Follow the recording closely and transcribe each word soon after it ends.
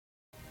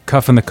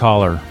Cuff and the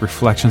Collar,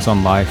 reflections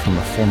on life from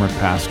a former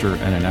pastor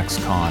and an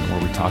ex-con,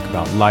 where we talk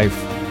about life,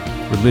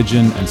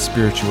 religion, and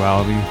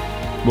spirituality,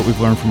 what we've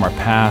learned from our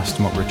past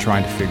and what we're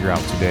trying to figure out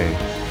today.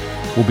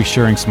 We'll be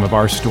sharing some of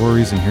our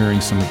stories and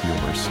hearing some of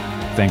yours.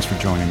 Thanks for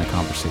joining the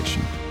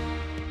conversation.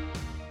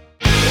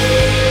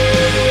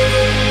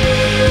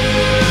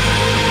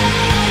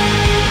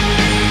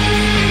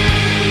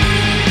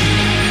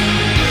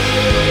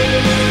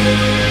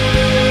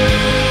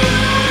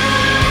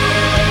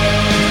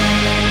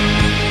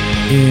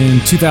 In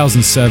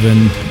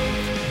 2007,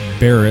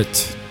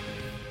 Barrett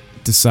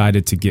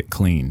decided to get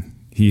clean.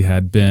 He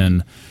had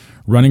been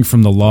running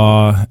from the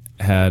law,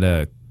 had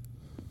a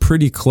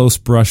pretty close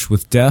brush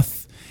with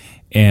death,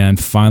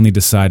 and finally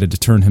decided to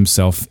turn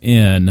himself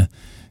in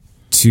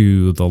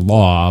to the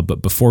law.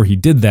 But before he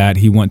did that,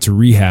 he went to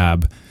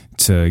rehab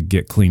to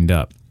get cleaned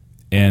up.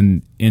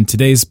 And in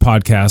today's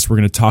podcast, we're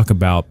going to talk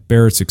about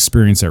Barrett's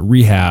experience at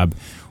rehab,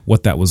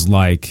 what that was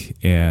like,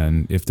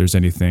 and if there's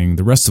anything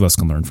the rest of us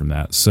can learn from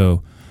that.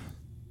 So,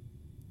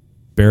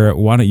 Barrett,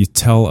 why don't you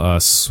tell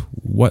us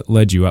what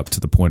led you up to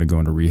the point of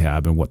going to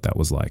rehab and what that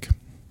was like?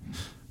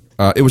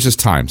 It was just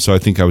time. So I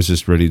think I was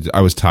just ready.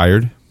 I was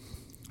tired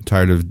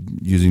of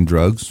using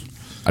drugs.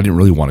 I didn't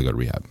really want to go to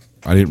rehab.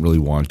 I didn't really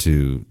want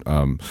to,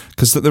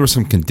 because there were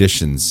some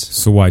conditions.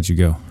 So why'd you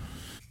go?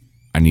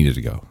 I needed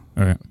to go.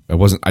 All right.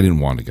 I didn't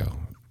want to go,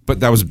 but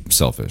that was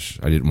selfish.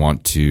 I didn't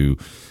want to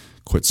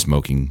quit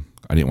smoking.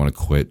 I didn't want to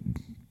quit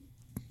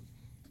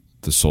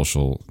the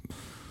social.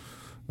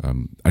 I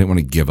didn't want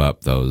to give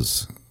up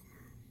those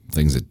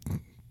things that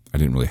I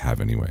didn't really have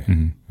anyway.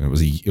 Mm-hmm. It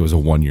was a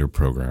 1-year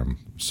program,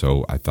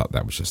 so I thought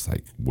that was just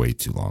like way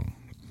too long.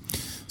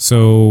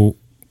 So,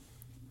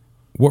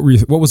 what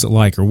was it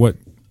like, or what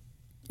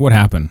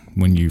happened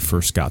when you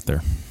first got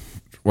there?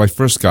 When I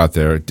first got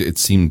there, it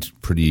seemed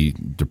pretty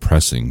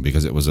depressing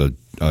because it was a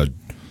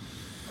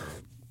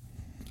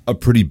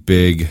pretty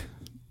big.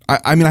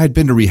 I mean, I had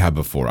been to rehab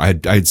before. I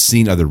had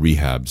seen other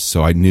rehabs,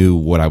 so I knew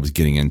what I was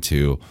getting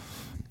into.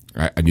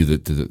 I knew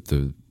that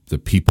the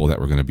people that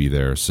were going to be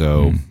there.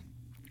 So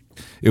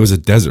it was a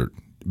desert,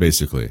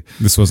 basically.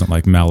 This wasn't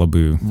like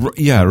Malibu.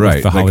 Yeah,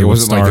 right. The like Hollywood it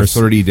wasn't stars.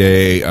 like a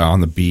 30-day on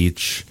the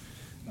beach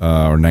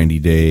or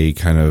 90-day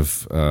kind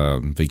of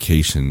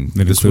vacation.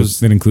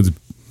 That includes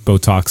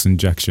Botox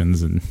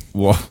injections and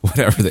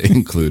whatever they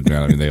include.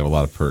 Man, I mean, they have a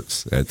lot of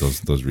perks at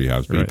those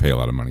rehabs, but you pay a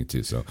lot of money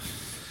too. So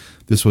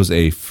this was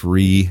a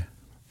free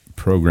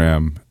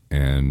program,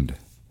 and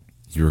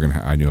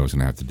I knew I was going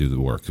to have to do the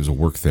work. It was a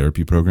work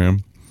therapy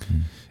program.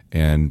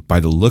 And by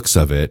the looks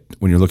of it,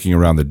 when you're looking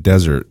around the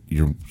desert,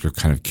 you're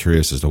kind of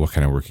curious as to what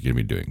kind of work you're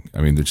going to be doing.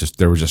 I mean,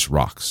 there were just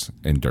rocks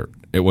and dirt.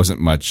 It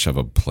wasn't much of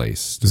a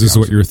place. Is this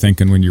what you were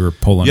thinking when you were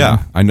pulling?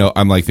 Yeah, I know.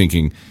 I'm like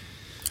thinking.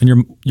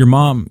 And your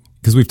mom,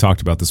 because we've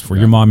talked about this before,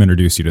 your mom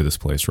introduced you to this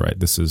place, right?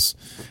 This is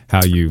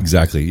how you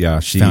exactly. Yeah,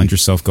 she found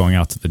yourself going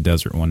out to the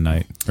desert one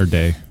night or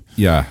day.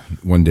 Yeah,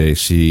 one day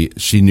she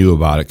knew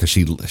about it because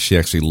she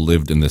actually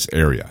lived in this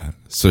area,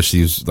 so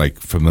she's like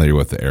familiar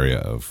with the area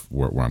of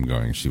where I'm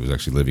going. She was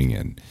actually living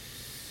in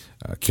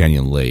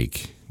Canyon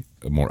Lake,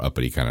 a more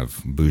uppity kind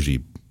of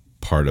bougie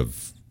part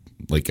of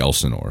Lake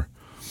Elsinore,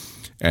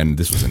 and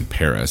this was in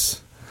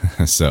Paris.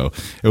 So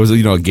it was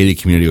a gated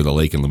community with a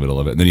lake in the middle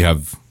of it, and then you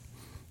have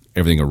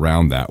everything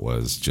around that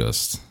was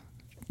just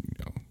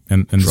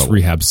and this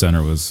rehab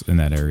center was in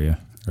that area.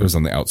 It was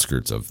on the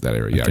outskirts of that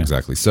area. Yeah,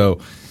 exactly.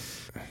 So.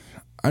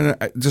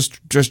 I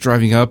just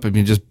driving up. I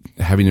mean, just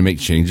having to make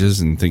changes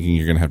and thinking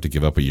you're going to have to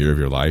give up a year of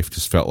your life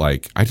just felt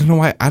like I don't know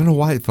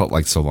why it felt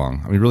like so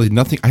long. I mean, really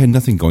nothing. I had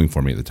nothing going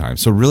for me at the time.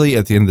 So really,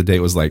 at the end of the day,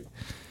 it was like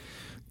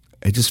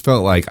it just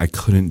felt like I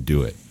couldn't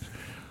do it,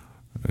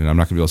 and I'm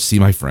not going to be able to see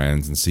my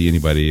friends and see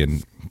anybody.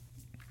 And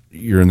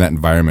you're in that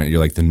environment. You're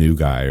like the new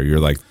guy, or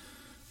you're like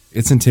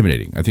it's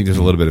intimidating. I think there's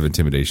a little bit of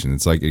intimidation.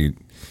 It's like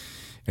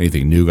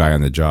anything, new guy on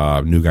the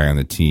job, new guy on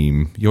the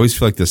team. You always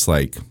feel like this,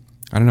 like.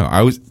 I don't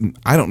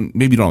know.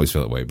 Maybe you don't always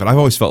feel that way, but I've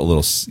always felt a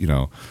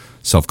little,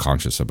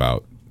 self-conscious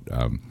about.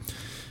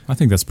 I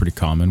think that's pretty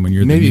common when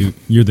you're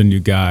the new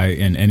guy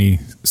in any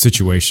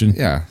situation.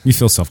 Yeah, you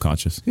feel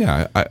self-conscious.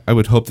 Yeah, I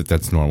would hope that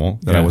that's normal.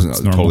 That I wasn't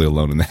totally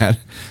alone in that.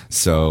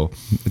 So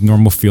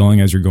normal feeling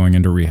as you're going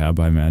into rehab,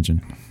 I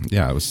imagine.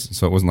 Yeah, it was.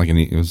 So it wasn't like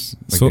any. It was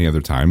like any other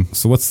time.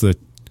 So what's the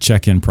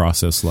check-in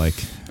process like?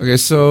 Okay,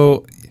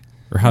 so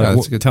or how?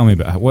 Tell me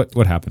about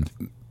what happened.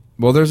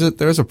 Well, there's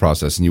a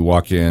process, and you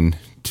walk in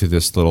to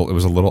this little. It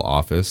was a little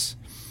office.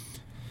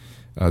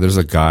 There's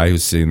a guy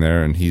who's sitting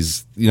there, and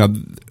he's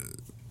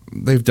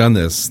they've done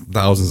this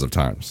thousands of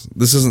times.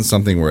 This isn't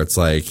something where it's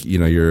like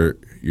you're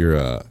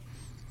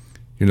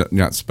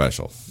not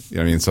special. You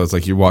know what I mean? So it's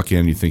like you walk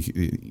in, you think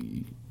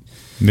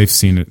they've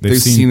seen it. They've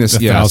seen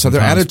this. Yeah. So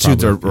their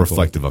attitudes are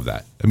reflective of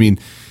that. I mean,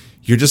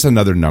 you're just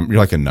another number.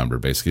 You're like a number,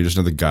 basically. You're just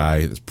another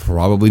guy that's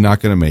probably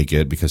not going to make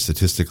it because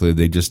statistically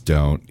they just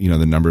don't.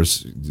 The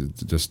numbers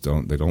just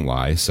don't. They don't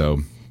lie. So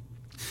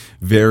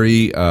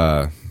very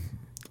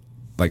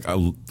like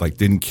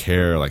didn't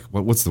care. Like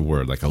what's the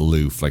word? Like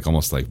aloof. Like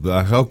almost like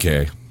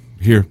okay,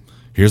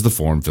 here's the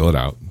form. Fill it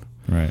out.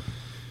 Right.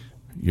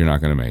 you're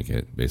not going to make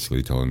it,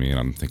 basically telling me. And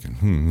I'm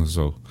thinking,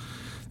 so,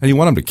 and you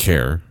want them to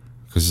care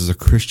because it's a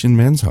Christian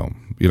men's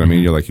home. You know what I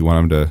mean? You're like, you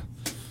want them to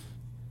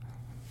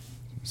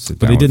sit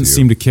down. But they didn't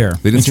seem to care.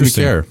 They didn't seem to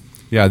care.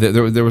 Yeah,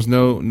 there was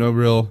no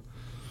real,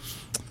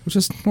 which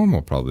is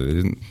normal probably. They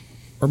didn't.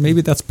 Or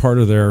maybe that's part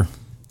of their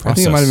process. I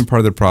think it might have been part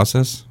of their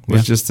process.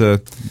 Was just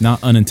to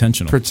not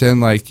unintentional. Pretend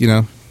like,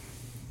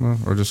 well,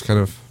 or just kind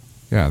of,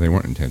 they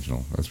weren't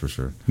intentional. That's for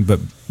sure. But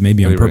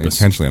maybe on purpose.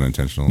 Intentionally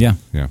unintentional. Yeah.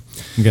 Yeah.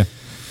 Okay.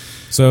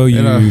 So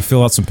you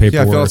fill out some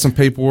paperwork. Yeah, fill out some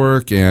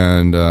paperwork,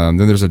 and then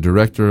there's a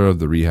director of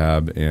the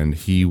rehab, and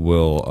he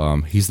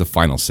will, he's the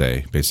final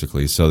say,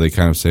 basically. So they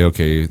kind of say,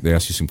 okay, they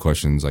ask you some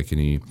questions, like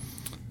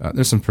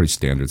there's some pretty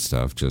standard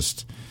stuff,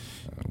 just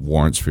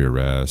warrants for your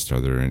arrest. Are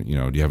there, do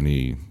you have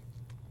any,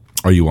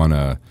 are you on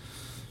a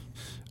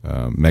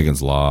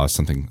Megan's Law,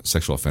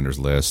 sexual offenders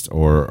list,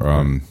 or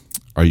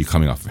are you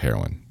coming off of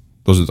heroin?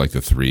 Those are like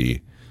the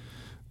three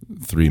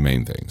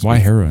main things. Why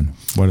heroin?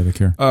 Why do they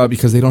care?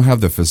 Because they don't have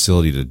the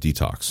facility to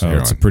detox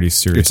heroin. It's a pretty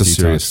serious detox.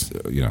 Serious,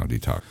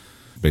 detox.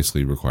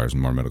 Basically requires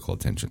more medical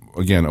attention.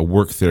 Again, a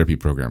work therapy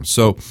program.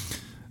 So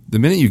the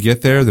minute you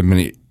get there, the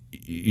minute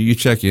you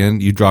check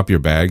in, you drop your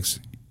bags,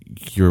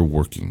 you're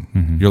working.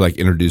 Mm-hmm. You're like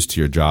introduced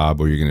to your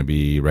job, or you're going to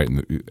be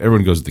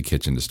everyone goes to the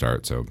kitchen to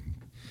start. So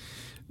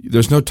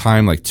there's no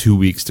time like 2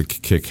 weeks to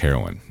kick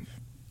heroin.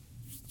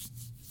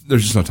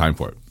 There's just no time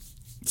for it.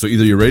 So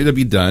either you're ready to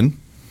be done,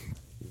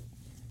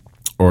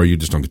 or you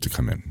just don't get to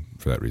come in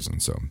for that reason.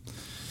 So,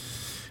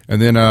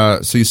 and then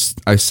I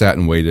sat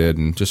and waited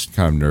and just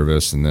kind of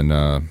nervous. And then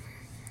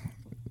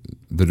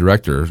the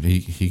director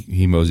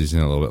he moseys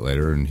in a little bit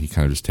later, and he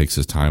kind of just takes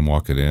his time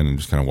walking in and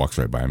just kind of walks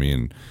right by me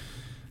and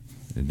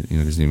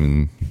doesn't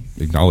even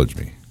acknowledge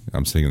me.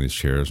 I'm sitting in these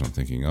chairs and I'm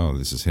thinking, oh,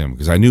 this is him,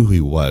 because I knew who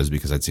he was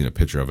because I'd seen a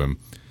picture of him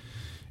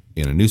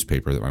in a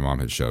newspaper that my mom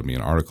had showed me,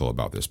 an article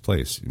about this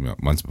place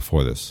months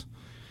before this.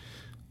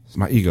 So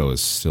my ego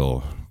is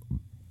still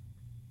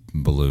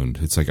ballooned.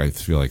 It's like I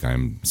feel like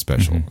I'm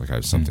special, like I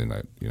have something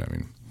that,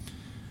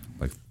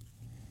 like,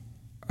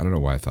 I don't know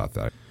why I thought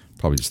that.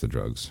 Probably just the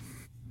drugs.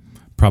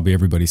 Probably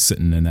everybody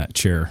sitting in that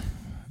chair.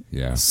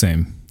 Yeah.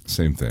 Same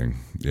thing.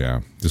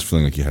 Yeah. Just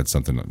feeling like you had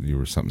you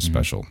were something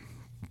special.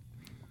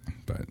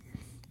 But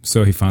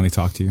so he finally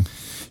talked to you?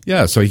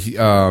 Yeah. So it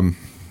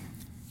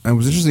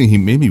was interesting. He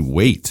made me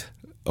wait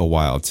a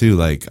while too.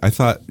 Like I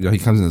thought, he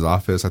comes in his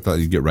office. I thought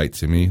he'd get right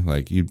to me.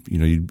 Like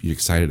you'd be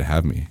excited to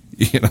have me.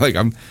 Like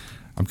I'm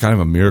kind of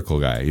a miracle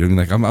guy. You know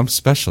what I mean? Like I'm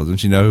special.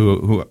 Don't you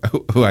know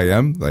who I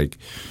am? Like,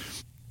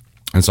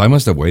 and so I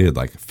must have waited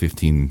like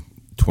 15,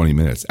 20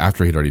 minutes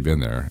after he'd already been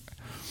there.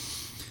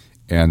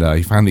 And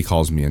he finally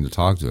calls me in to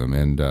talk to him.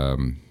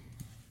 And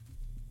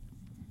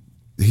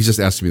he's just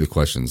asking me the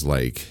questions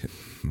like,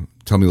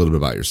 tell me a little bit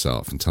about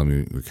yourself and tell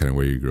me kind of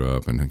where you grew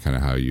up and kind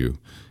of how you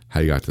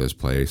got to this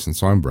place. And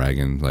so I'm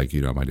bragging, like,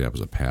 my dad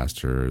was a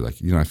pastor. Like,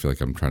 I feel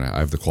like I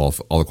have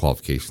all the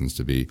qualifications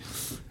to be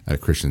at a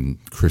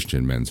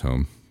Christian men's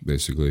home,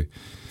 basically.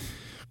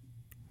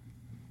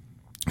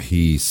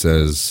 He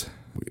says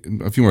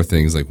a few more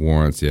things like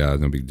warrants. Yeah,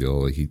 no big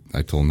deal. Like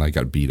I told him I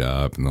got beat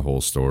up and the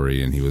whole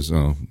story, and he was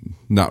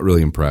not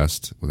really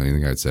impressed with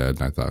anything I'd said.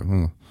 And I thought,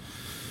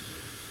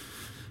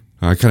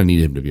 I kind of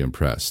needed him to be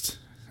impressed,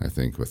 I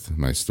think, with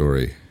my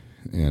story,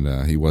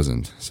 and he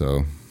wasn't.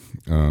 So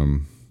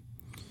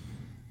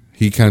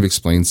he kind of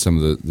explained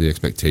some of the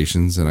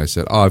expectations, and I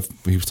said,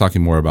 he was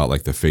talking more about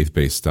like the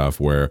faith-based stuff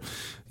where,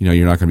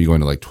 you're not going to be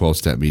going to like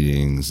 12-step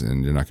meetings,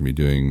 and you're not going to be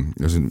doing,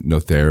 there's no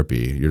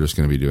therapy. You're just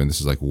going to be doing,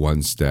 this is like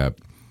one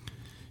step.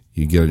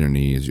 You get on your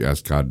knees, you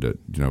ask God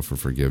to, for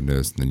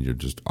forgiveness, and then you're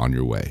just on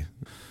your way.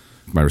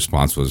 My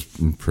response was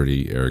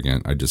pretty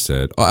arrogant. I just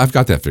said, I've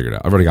got that figured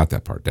out. I've already got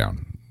that part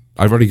down.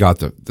 I've already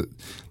got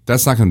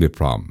that's not going to be a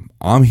problem.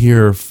 I'm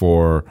here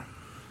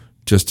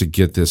just to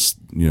get this,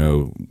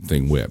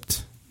 thing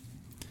whipped.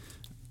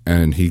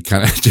 And he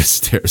kind of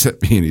just stares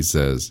at me and he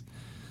says,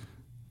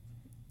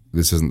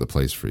 this isn't the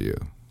place for you.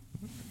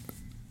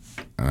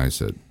 And I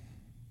said,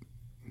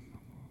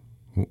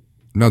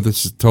 no,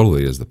 this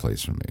totally is the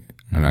place for me.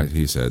 Mm-hmm. And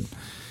he said,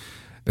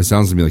 it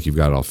sounds to me like you've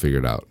got it all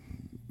figured out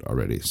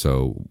already.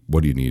 So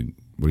what do you need?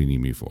 What do you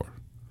need me for?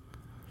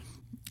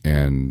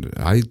 And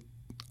I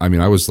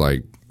was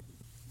like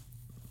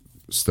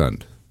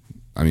stunned.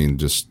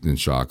 Just in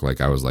shock.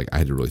 Like I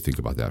had to really think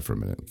about that for a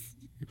minute.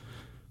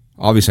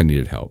 Obviously I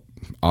needed help.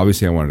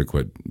 Obviously I wanted to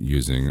quit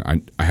using.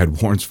 I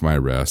had warrants for my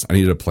arrest. I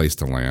needed a place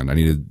to land. I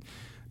needed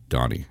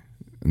Donnie.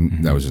 And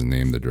mm-hmm. That was his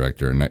name, the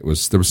director. And there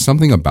was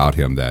something about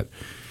him that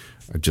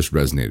I just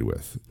resonated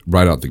with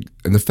right out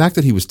and the fact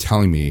that he was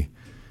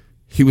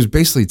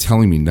basically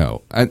telling me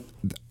no. I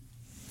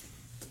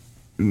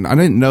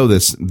didn't know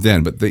this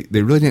then, but they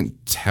really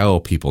didn't tell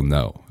people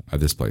no at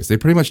this place. They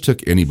pretty much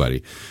took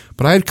anybody.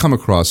 But I had come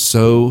across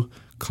so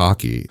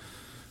cocky,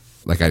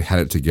 like I'd had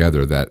it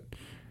together, that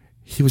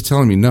he was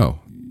telling me no.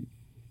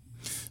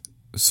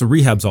 So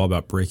rehab's all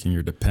about breaking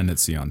your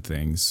dependency on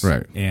things.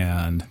 Right.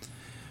 And it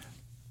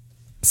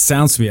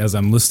sounds to me, as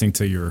I'm listening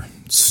to your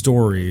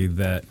story,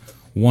 that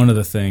one of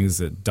the things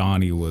that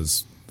Donnie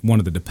was one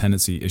of the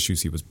dependency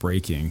issues he was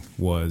breaking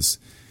was,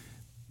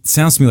 it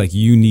sounds to me like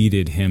you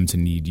needed him to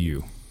need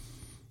you.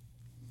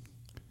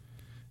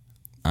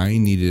 I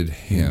needed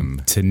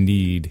him to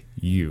need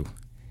you.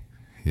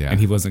 Yeah. And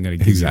he wasn't going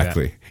to give you that.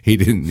 Exactly. He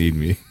didn't need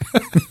me.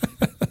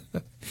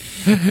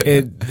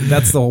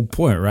 That's the whole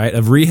point, right?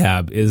 Of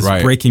rehab is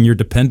Right. breaking your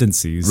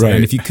dependencies. Right.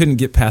 And if you couldn't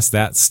get past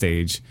that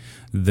stage,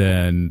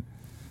 then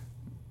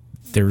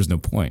there was no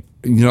point.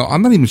 You know,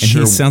 I'm not even And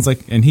sure.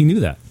 and he knew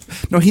that.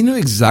 No, he knew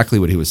exactly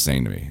what he was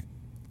saying to me.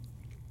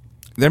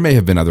 There may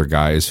have been other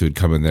guys who'd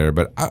come in there,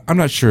 but I'm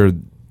not sure.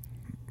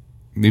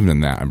 Even in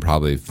that, I'm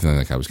probably feeling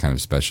like I was kind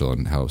of special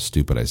and how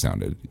stupid I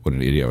sounded, what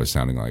an idiot I was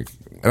sounding like.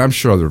 And I'm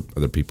sure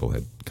other people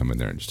had come in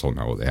there and just told me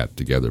how well they had it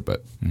together.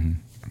 But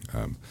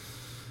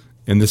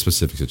in this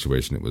specific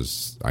situation, it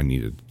was I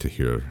needed to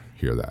hear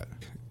that.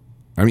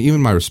 I mean, even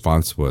my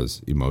response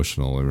was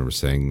emotional. I remember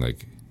saying,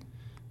 like,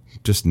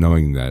 just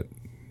knowing that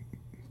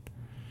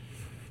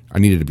I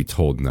needed to be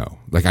told no.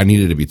 Like, I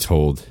needed to be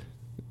told,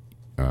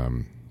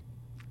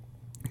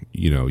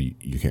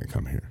 you can't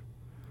come here.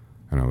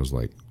 And I was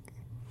like,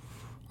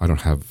 I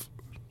don't have,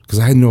 because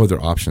I had no other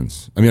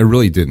options. I mean, I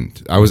really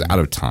didn't. I was out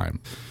of time.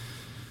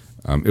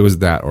 It was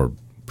that or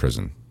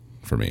prison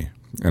for me.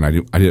 And I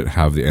didn't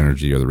have the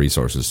energy or the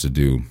resources to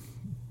do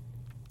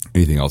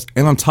anything else.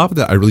 And on top of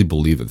that, I really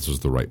believed that this was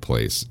the right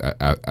place.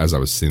 As I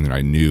was sitting there,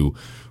 I knew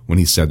when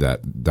he said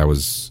that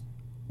was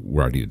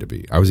where I needed to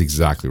be. I was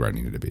exactly where I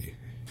needed to be.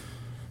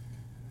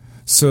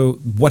 So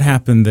what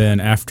happened then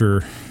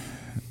after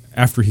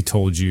he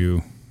told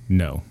you,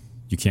 no,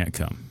 you can't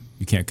come.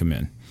 You can't come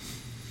in?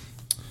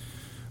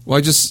 Well,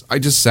 I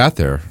just sat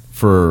there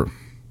for,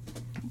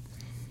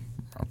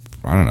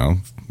 I don't know,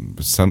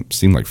 it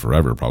seemed like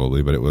forever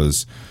probably, but it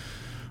was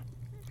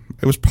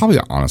probably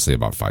honestly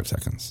about 5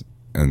 seconds.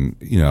 And,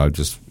 I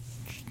just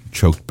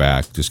choked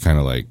back, just kind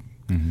of like,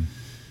 I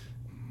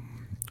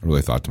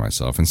really thought to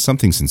myself, and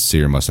something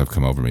sincere must have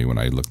come over me when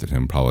I looked at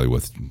him, probably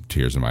with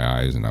tears in my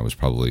eyes, and I was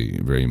probably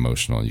very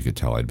emotional. You could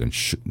tell I'd been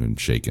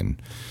shaken.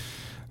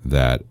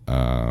 That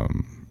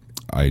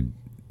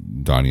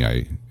Donnie,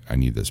 I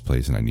need this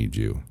place and I need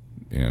you,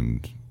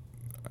 and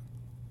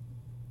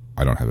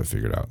I don't have it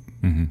figured out.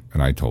 And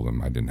I told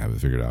him I didn't have it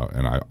figured out,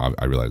 and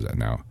I realize that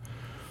now.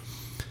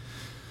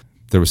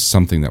 There was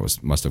something that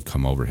must have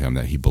come over him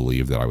that he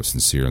believed that I was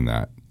sincere in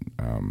that.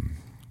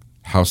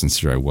 How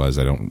sincere I was,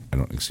 I don't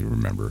actually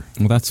remember.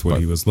 Well, that's what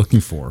he was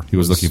looking for. He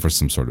was looking for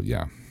some sort of, You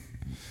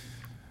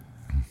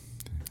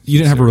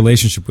didn't have a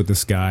relationship with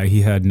this guy.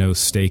 He had no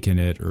stake in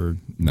it or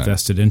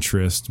vested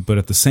interest. But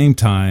at the same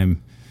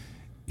time,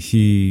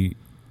 he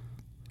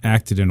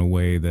acted in a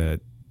way that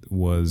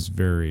was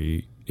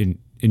very in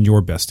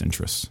your best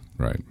interest.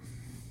 Right.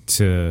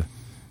 To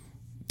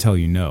tell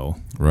you no.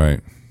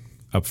 Right.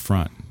 Up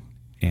front.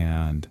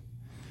 And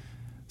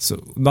so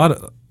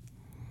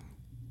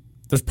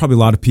there's probably a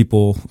lot of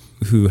people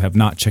who have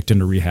not checked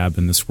into rehab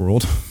in this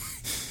world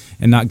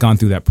and not gone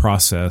through that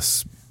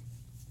process.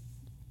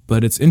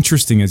 But it's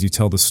interesting as you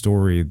tell the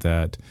story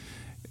that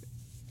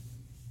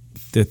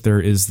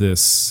there is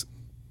this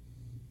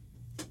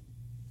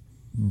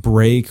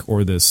break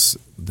or this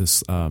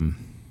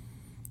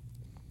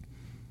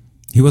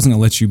he wasn't going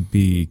to let you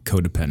be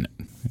codependent.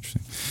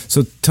 Interesting.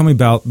 So tell me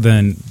about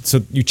then.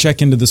 So you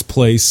check into this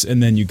place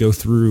and then you go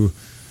through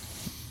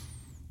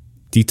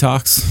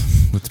detox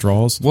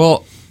withdrawals.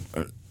 Well,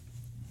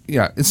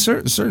 yeah,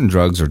 certain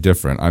drugs are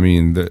different. I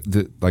mean,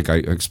 like I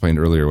explained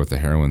earlier with the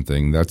heroin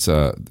thing, that's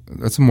a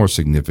more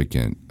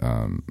significant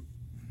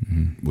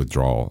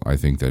withdrawal. I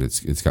think that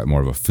it's got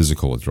more of a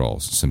physical withdrawal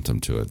symptom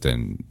to it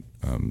than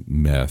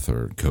meth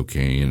or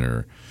cocaine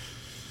or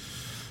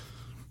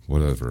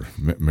whatever,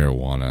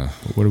 marijuana.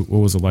 What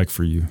was it like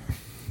for you?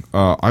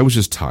 I was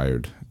just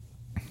tired.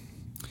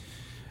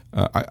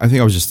 I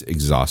think I was just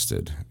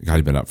exhausted.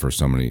 I'd been up for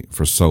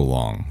so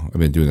long. I've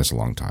been doing this a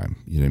long time.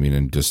 You know what I mean?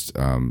 And just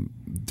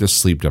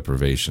sleep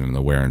deprivation and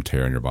the wear and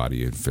tear on your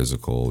body and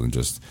physical and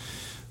just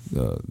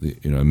the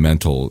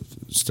mental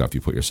stuff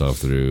you put yourself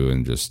through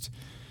and just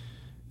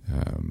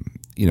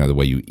the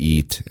way you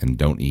eat and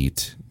don't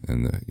eat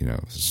and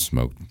the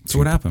smoke. So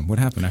what happened? What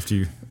happened after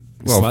you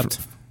slept?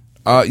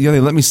 They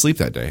let me sleep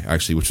that day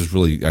actually, which was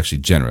really actually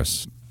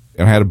generous.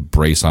 And I had a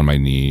brace on my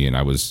knee and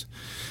I was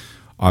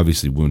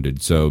obviously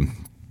wounded, so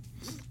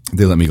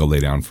they let me go lay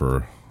down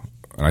and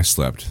I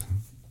slept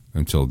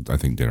until I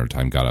think dinner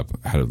time. Got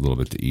up, had a little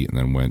bit to eat, and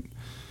then went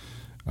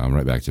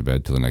right back to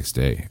bed till the next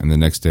day. And the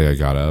next day I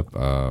got up.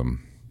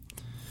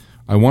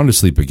 I wanted to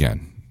sleep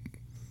again.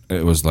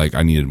 It was like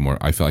I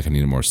felt like I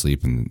needed more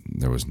sleep, and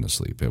there was no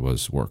sleep. It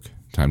was work,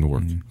 time to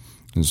work.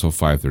 And so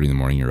 5:30 in the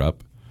morning, you're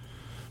up.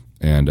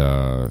 And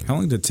how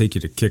long did it take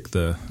you to kick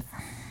the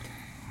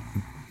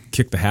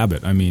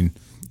habit? I mean,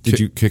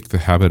 did you kick the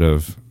habit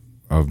of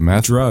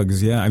meth?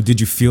 Drugs, yeah. Did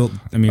you feel,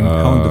 how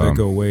long did that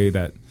go away?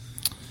 That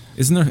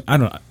isn't there, I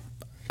don't know,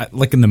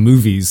 like in the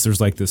movies,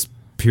 there's like this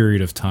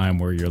period of time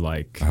where you're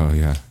like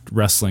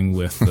wrestling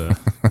with the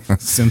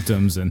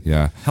symptoms. And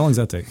yeah. How long does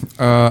that take?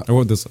 Or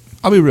what does?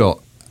 I'll be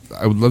real.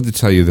 I would love to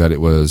tell you that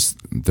it was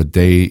the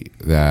day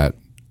that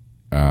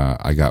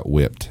I got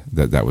whipped.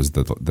 That was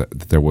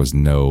that there was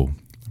no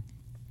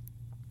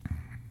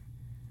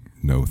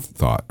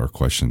thought or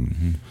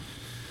question.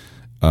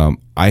 Mm-hmm.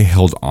 I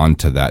held on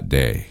to that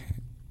day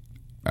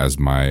as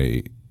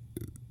my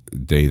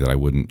day that I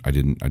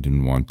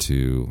didn't want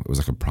to. It was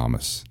like a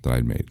promise that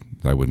I'd made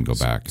that I wouldn't go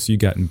back. So you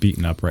got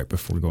beaten up right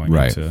before going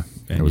into.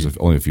 And it was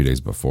only a few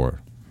days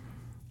before,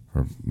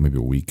 or maybe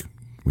a week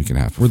and a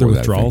half. Were there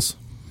withdrawals?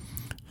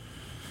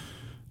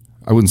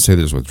 I wouldn't say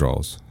there's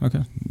withdrawals.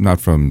 Okay.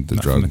 Not from the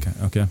drug.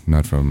 Okay.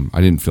 Not from.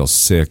 I didn't feel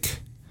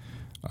sick.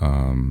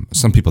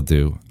 Some people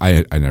do.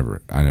 I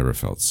never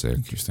felt sick.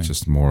 Interesting.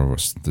 Just more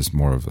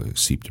of a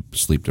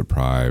sleep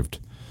deprived.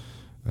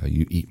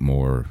 You eat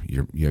more.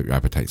 Your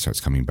appetite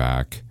starts coming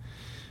back.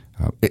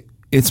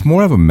 It's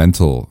more of a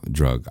mental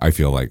drug. I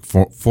feel like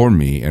for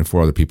me and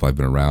for other people I've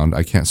been around.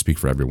 I can't speak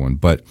for everyone,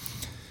 but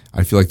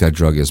I feel like that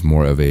drug is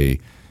more of a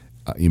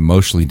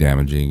emotionally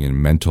damaging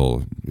and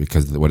mental,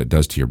 because of what it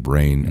does to your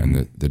brain. Mm-hmm.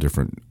 And the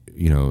different,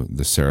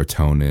 the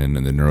serotonin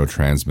and the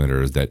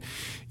neurotransmitters that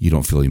you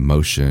don't feel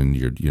emotion.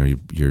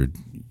 You're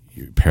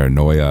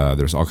paranoia.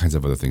 There's all kinds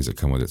of other things that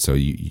come with it. So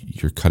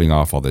you're cutting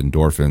off all the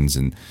endorphins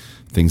and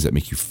things that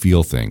make you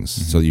feel things.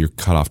 Mm-hmm. So you're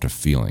cut off to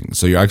feeling.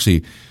 So you're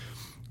actually,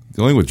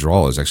 the only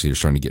withdrawal is actually you're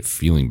starting to get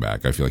feeling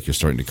back. I feel like you're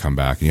starting to come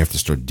back and you have to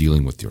start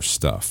dealing with your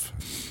stuff.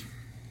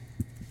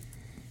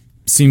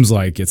 Seems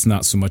like it's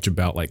not so much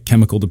about like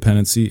chemical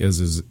dependency as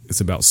it's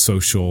about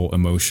social,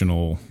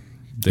 emotional.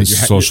 It's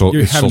social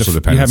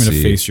dependency. You're having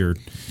to face your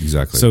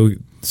exactly.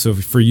 So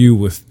for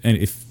you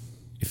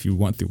if you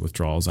went through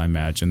withdrawals, I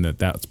imagine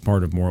that's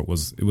part of more. It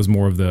was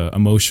more of the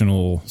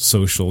emotional,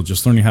 social,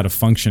 just learning how to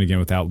function again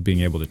without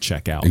being able to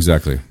check out.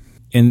 Exactly.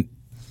 And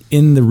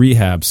in the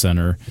rehab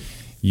center,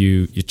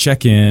 you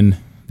check in.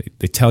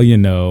 They tell you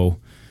no.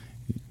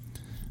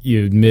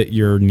 You admit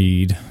your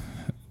need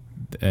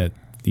that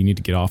you need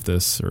to get off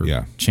this or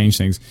change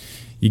things.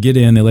 You get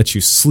in, they let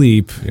you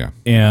sleep,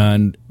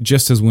 and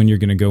just as when you're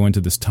going to go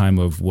into this time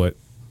of what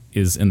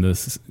is in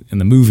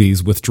the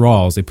movies,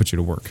 withdrawals, they put you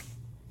to work.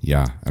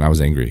 Yeah, and I was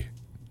angry.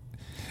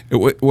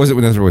 It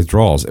wasn't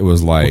withdrawals. It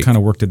was like, what kind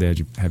of work did they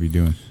have you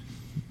doing?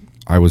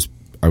 I was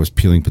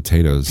peeling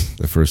potatoes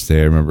the first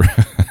day. I remember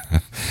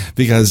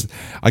because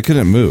I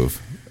couldn't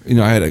move.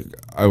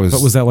 I was.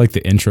 But was that like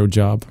the intro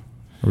job,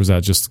 or was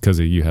that just because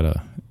you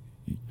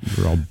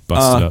were all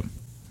busted up?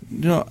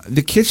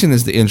 The kitchen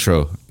is the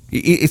intro.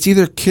 It's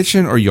either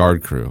kitchen or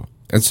yard crew.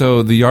 And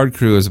so the yard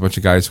crew is a bunch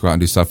of guys who go out and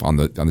do stuff on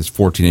this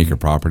 14-acre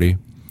property.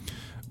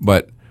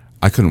 But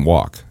I couldn't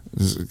walk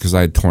because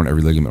I had torn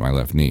every ligament in my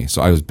left knee.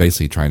 So I was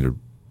basically trying to...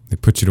 They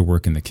put you to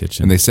work in the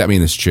kitchen. And they sat me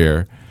in this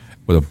chair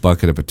with a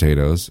bucket of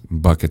potatoes,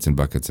 buckets and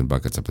buckets and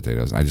buckets of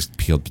potatoes. And I just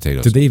peeled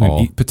potatoes. Did they even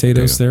eat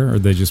potatoes there? Or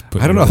they just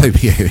put... I don't know if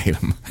they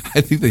ate them. I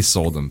think they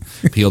sold them.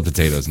 Peeled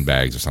potatoes in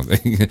bags or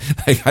something.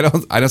 I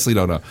honestly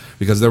don't know.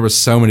 Because there were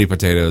so many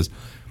potatoes...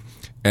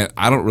 And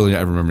I don't really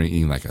ever remember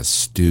eating like a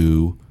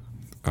stew.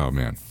 Oh,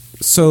 man.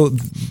 So,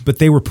 but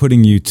they were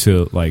putting you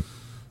to like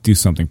do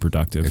something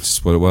productive. It's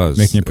just what it was.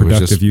 Making a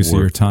productive use of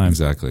your time.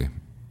 Exactly.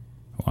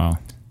 Wow.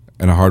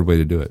 And a hard way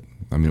to do it.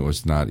 I mean, it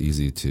was not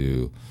easy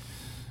to...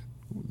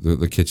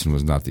 The kitchen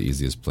was not the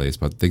easiest place,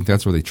 but I think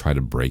that's where they try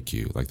to break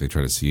you. Like they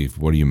try to see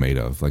what are you made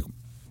of. Like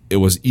it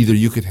was either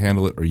you could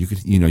handle it or you could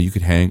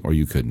hang or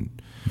you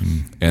couldn't.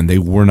 Mm. And they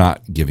were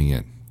not giving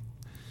in.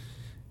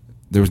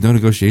 There was no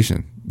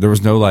negotiation. There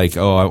was no like,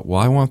 I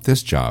want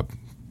this job.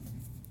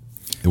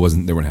 It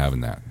wasn't. They weren't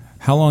having that.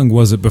 How long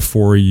was it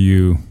before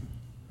you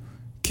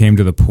came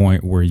to the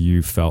point where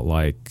you felt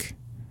like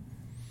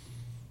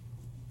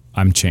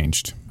I've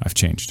changed?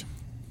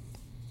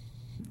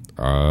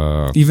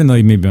 Even though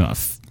you maybe not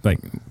like.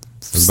 It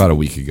was about a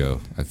week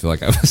ago. I feel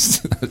like I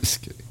was. I'm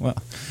just kidding. Well,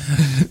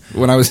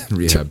 when I was in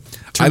rehab,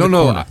 I don't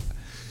know.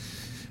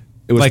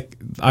 It was like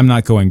I'm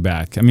not going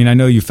back. I mean, I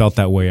know you felt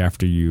that way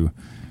after you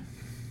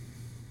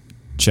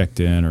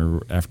checked in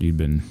or after you'd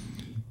been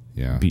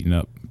beaten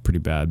up pretty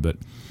bad, but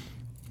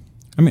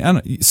I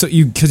mean,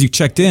 because you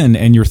checked in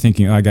and you're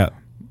thinking, I got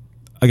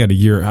a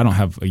year. I don't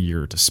have a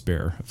year to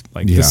spare.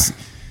 Like this,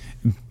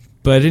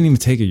 but it didn't even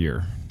take a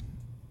year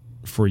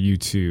for you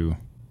to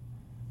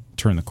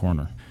turn the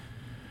corner.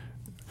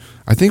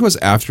 I think it was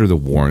after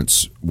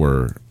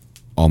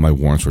all my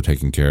warrants were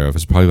taken care of.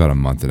 It's probably about a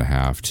month and a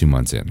half, 2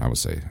 months in, I would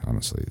say,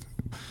 honestly.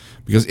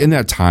 Because in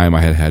that time,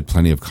 I had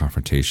plenty of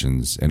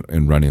confrontations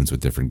and run-ins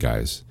with different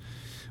guys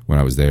when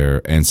I was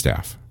there and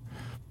staff.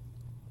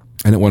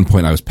 And at one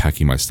point, I was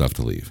packing my stuff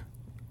to leave,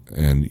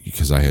 and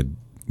because I had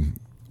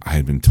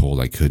been told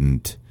I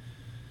couldn't.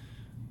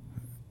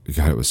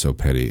 God, it was so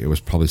petty. It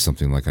was probably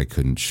something like I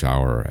couldn't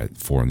shower at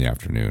 4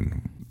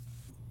 p.m.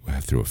 I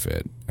threw a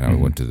fit, and I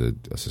went to the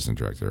assistant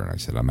director and I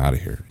said, "I'm out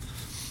of here."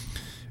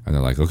 And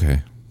they're like,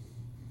 "Okay."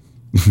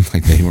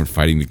 Like they weren't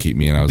fighting to keep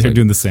me, and I was They're like,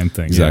 doing the same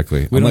thing.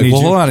 Exactly. I'm like,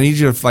 well, hold on, I need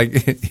you to like.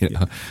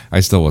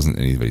 I still wasn't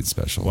anybody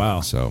special. Wow.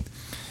 So,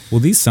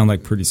 well, these sound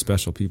like pretty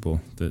special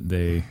people that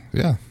they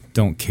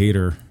don't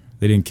cater.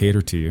 They didn't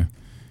cater to you,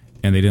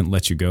 and they didn't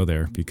let you go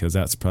there, because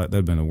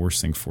that'd been the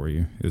worst thing for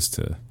you, is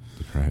to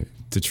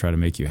try to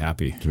make you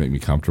happy, to make me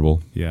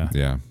comfortable.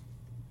 Yeah.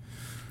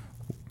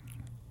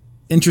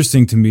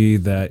 Interesting to me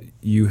that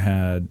you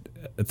had,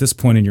 at this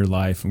point in your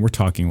life, and we're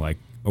talking like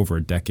over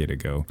a decade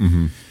ago,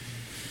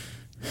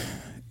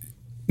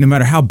 no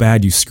matter how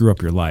bad you screw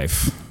up your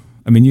life,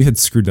 I mean, you had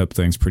screwed up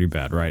things pretty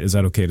bad, right? Is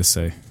that okay to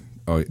say?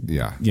 Oh,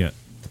 yeah. Yeah.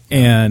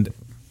 And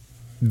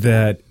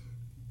that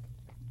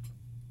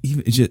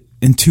even just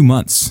in 2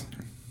 months,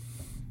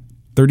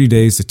 30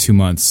 days to 2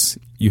 months,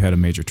 you had a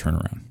major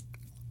turnaround.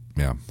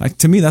 Yeah. Like,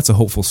 to me, that's a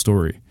hopeful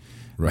story.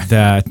 Right.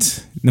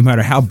 That no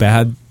matter how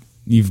bad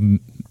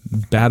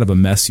of a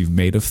mess you've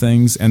made of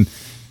things, and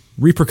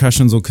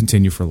repercussions will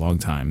continue for a long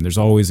time. There's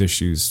always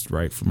issues,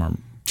 right, from our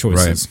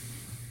choices. Right.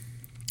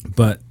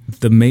 But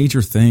the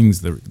major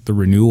things, the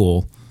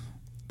renewal,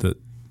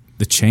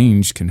 the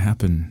change can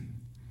happen.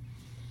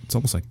 It's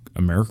almost like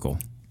a miracle,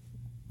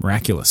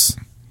 miraculous.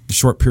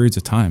 Short periods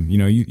of time. You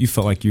know, you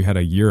felt like you had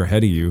a year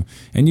ahead of you,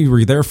 and you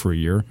were there for a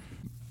year,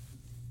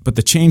 but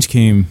the change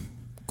came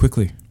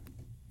quickly,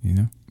 you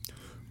know?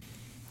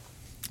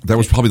 That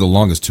was probably the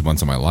longest 2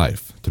 months of my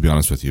life, to be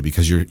honest with you,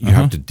 because you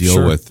have to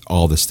deal with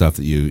all the stuff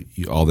that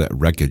all that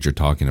wreckage you're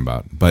talking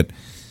about. But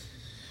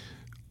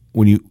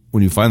when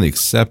you finally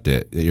accept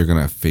it, that you're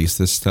going to face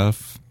this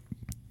stuff,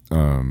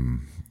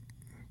 and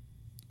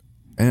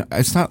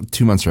it's not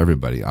 2 months for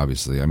everybody,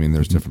 obviously. I mean,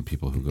 there's different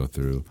people who go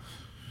through.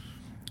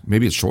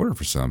 Maybe it's shorter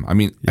for some. I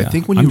mean, I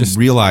think when you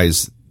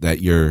realize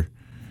that you're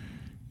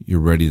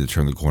ready to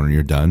turn the corner,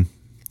 you're done,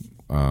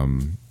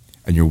 and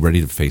you're ready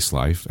to face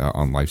life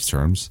on life's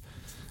terms,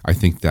 I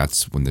think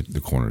that's when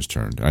the corner's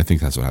turned. And I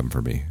think that's what happened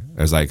for me.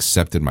 As I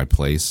accepted my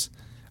place,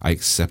 I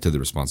accepted the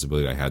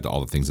responsibility I had to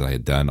all the things that I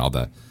had done, all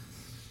the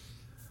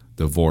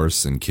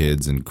divorce and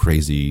kids and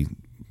crazy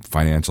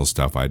financial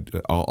stuff,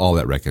 all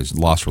that wreckage,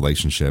 lost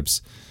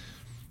relationships.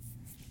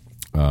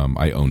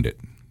 I owned it.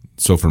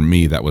 So for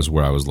me, that was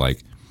where I was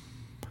like,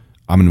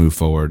 I'm going to move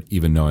forward,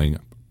 even knowing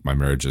my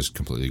marriage is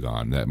completely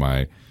gone, that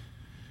my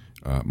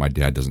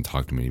dad doesn't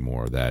talk to me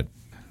anymore, that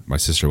my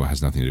sister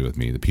has nothing to do with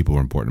me, the people who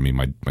are important to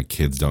me, my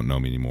kids don't know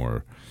me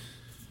anymore.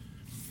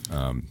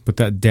 But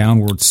that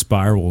downward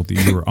spiral that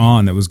you were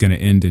on, that was going to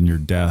end in your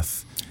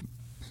death,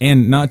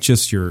 and not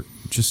just your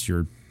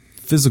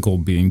physical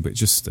being, but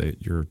just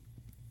your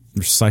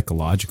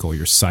psychological,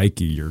 your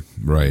psyche, your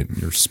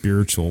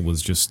spiritual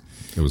was just,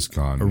 it was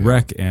gone, a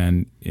wreck.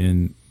 And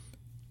I'm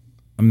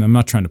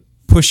not trying to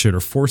push it or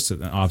force it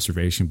an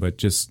observation, but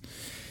just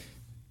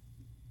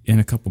in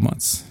a couple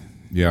months.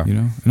 Yeah. You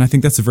know? And I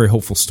think that's a very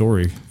hopeful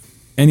story.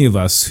 Any of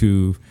us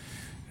who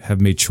have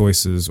made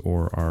choices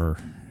or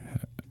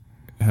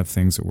have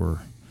things that we're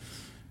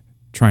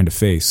trying to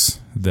face,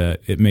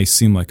 that it may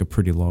seem like a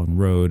pretty long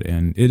road,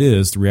 and it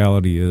is. The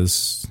reality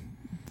is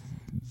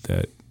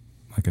that,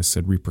 like I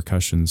said,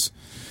 repercussions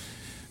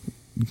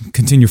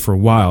continue for a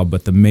while,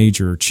 but the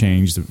major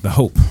change, the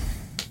hope,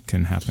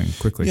 can happen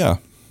quickly. Yeah.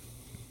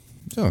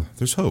 Yeah,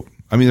 there's hope.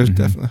 I mean, there's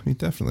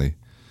definitely.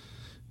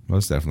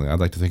 Most definitely. I'd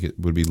like to think it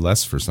would be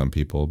less for some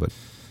people, but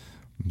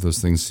those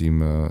things seem,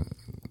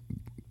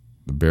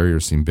 the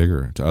barriers seem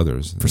bigger to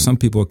others. For some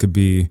people, it could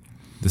be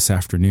this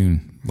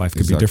afternoon. Life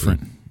could be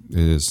different. It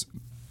is.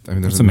 I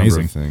mean, there's That's a number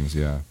amazing. of things,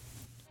 yeah.